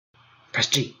Press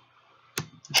G.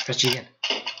 Press G again.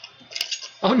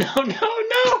 Oh no, no,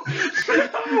 no!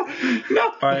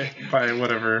 No! Bye,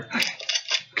 whatever.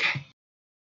 Okay.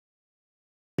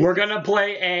 We're gonna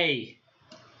play A.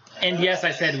 And yes,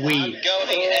 I said we. I'm going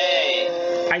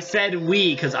A. I said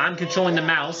we because I'm controlling the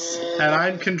mouse. And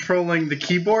I'm controlling the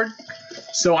keyboard.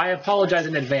 So I apologize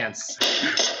in advance.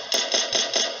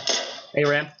 A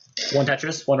ramp. One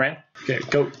Tetris. One ramp. Okay,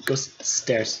 go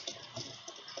stairs.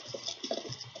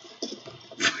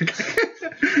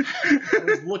 I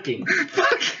was looking.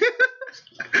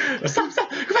 Stop!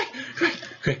 Go back!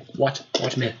 Okay, watch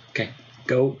mid. Okay,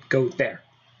 go there.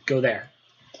 Go there.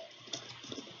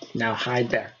 Now hide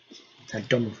there. Now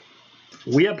don't move.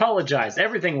 We apologize.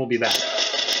 Everything will be back.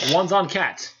 One's on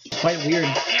cat. Quite weird.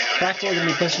 Back we're gonna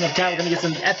be pushing up cat. We're gonna get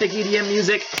some epic EDM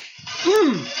music.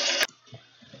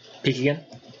 Peek again.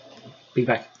 Peek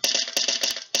back.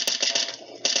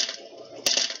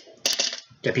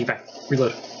 Okay, peek back.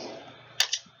 Reload.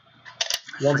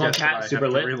 One's on cat. Super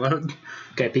lit. Reload.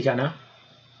 Okay, peek out now.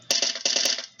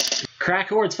 Crack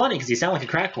whore. It's funny because you sound like a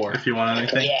crack whore. If you want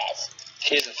anything. Yes.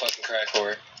 He's a fucking crack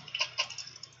whore.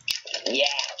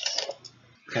 Yes.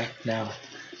 Okay, now.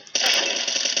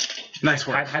 Nice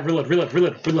work. Hide, reload. We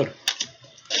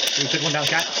took one down,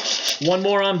 cat. One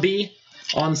more on B,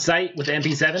 on site with the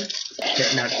MP7.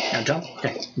 Okay, now jump.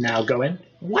 Okay, now go in.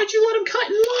 Why'd you let him cut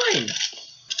in line?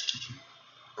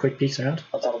 Quick peeks around.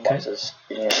 Okay.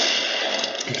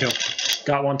 Good kill.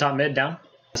 Got one top mid down.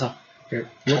 That's all. Here,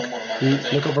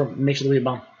 look over. Make sure that we have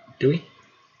bomb. Do we?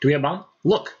 Do we have bomb?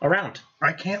 Look around.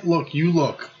 I can't look. You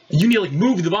look. You need to like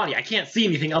move the body. I can't see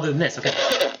anything other than this. Okay.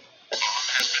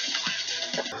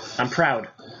 I'm proud.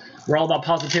 We're all about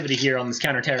positivity here on this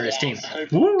counter-terrorist team.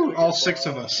 Woo! All 6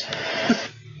 of us.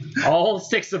 All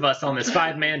 6 of us on this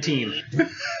 5-man team.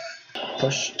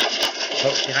 Push.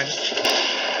 Oh, behind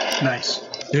us. Nice.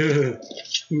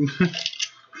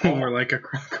 More like a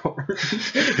crack whore.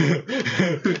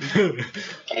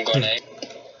 I'm going A.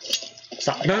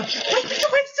 Stop. No. Wait.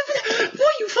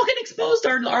 Boy, you fucking exposed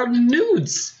our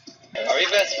nudes. Are we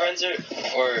best friends or?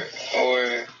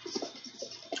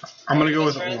 I'm gonna go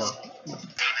with or.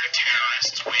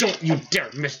 Don't you dare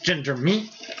misgender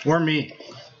me. Or me.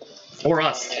 Or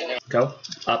us. Go.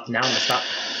 Up. Now I'm gonna stop.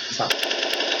 Stop.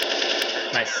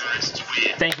 Nice.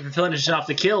 Thank you for finishing off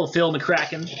the kill, Phil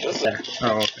McCracken. There.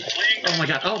 Oh, okay. Oh my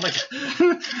god. Oh my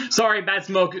god. Sorry, bad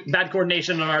smoke. Bad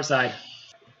coordination on our side.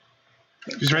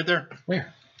 He's right there.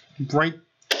 Where? Right.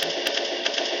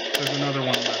 There's another one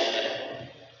left.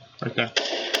 Right there.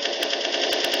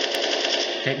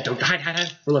 Okay, don't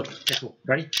hide. Reload. Okay, cool.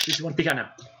 Ready? 3, 2, 1, peek out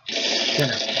now. Yeah,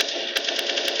 now.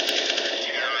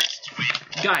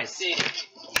 Guys,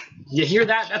 you hear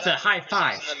that? That's a high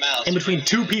five in between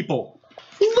 2 people.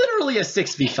 Literally a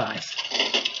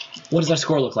 6v5. What does our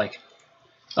score look like?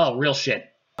 Oh, real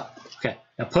shit. Okay,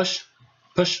 now push.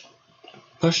 Push.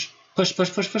 Now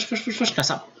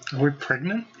stop. Are we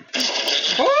pregnant?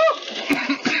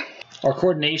 Our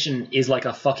coordination is like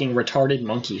a fucking retarded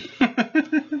monkey.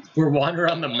 We're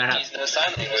wandering on the map. Monkeys know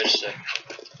sign language. So.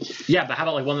 Yeah, but how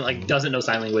about like one that like doesn't know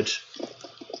sign language?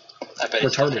 I bet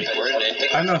Retarded.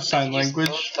 I know sign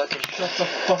language. Shut the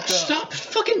fuck up. Stop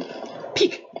fucking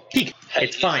peek. Hey,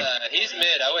 It's fine. He's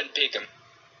mid. I wouldn't peek him.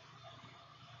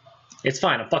 It's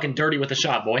fine. I'm fucking dirty with the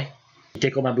shot, boy.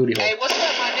 Tickle my booty hole. Hey, what's up,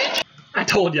 my ninja? I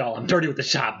told y'all I'm dirty with the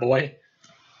shot, boy.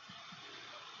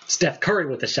 Steph Curry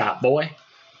with the shot, boy.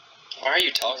 Why are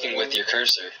you talking with your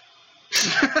cursor?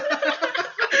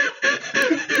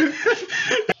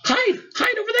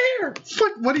 Hide over there.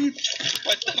 Fuck, what are you...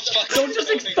 What the fuck? Don't just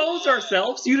expose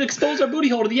ourselves. You'd expose our booty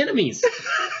hole to the enemies.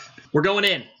 We're going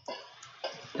in.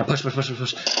 Now push. Got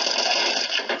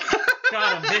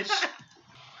him, bitch.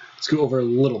 Scoot over a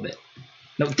little bit.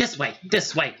 No, this way.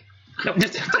 No,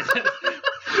 this.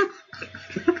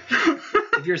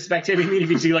 If you're spectating me, if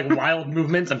you see like wild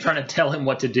movements, I'm trying to tell him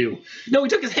what to do. No, he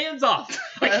took his hands off.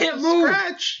 I can't move.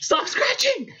 Scratch. Stop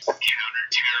scratching.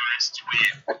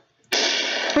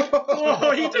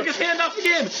 Oh, he took his hand off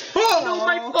again. Oh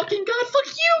my fucking god, fuck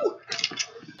you.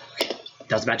 Okay,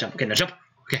 that was a bad jump. Okay, now jump.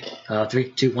 Okay,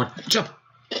 3, 2, 1, jump.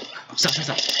 Stop.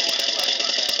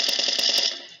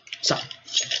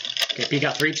 Okay, peek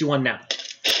out. 3, 2, 1 now.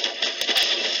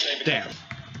 Damn.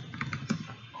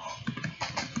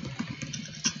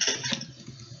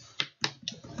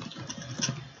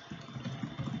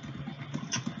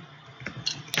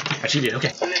 She did,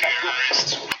 okay.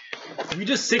 You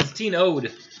just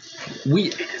 16-0'd.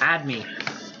 Add me.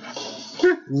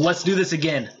 Let's do this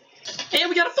again. And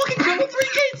we got a fucking criminal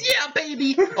 3Ks, yeah,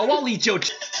 baby! Oh, I'll eat your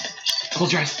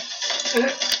Close your eyes.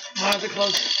 Why is it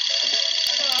closed?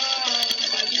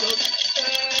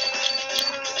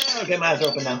 Okay, my eyes are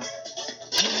open now.